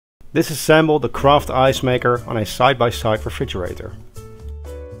Disassemble the craft ice maker on a side-by-side refrigerator.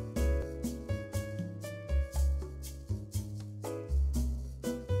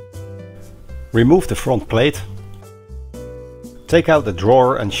 Remove the front plate. Take out the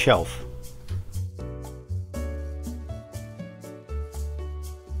drawer and shelf.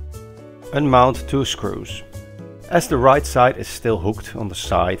 Unmount 2 screws. As the right side is still hooked on the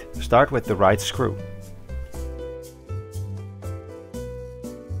side, start with the right screw.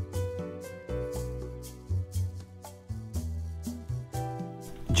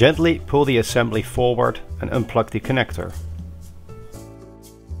 Gently pull the assembly forward and unplug the connector.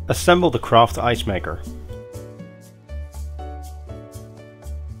 Assemble the craft ice maker.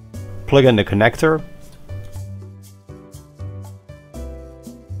 Plug in the connector.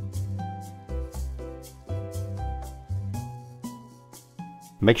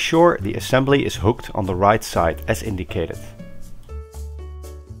 Make sure the assembly is hooked on the right side as indicated.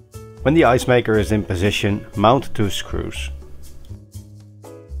 When the ice maker is in position, mount 2 screws.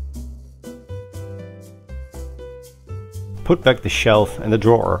 Put back the shelf and the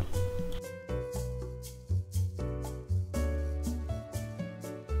drawer.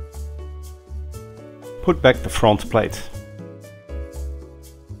 Put back the front plate.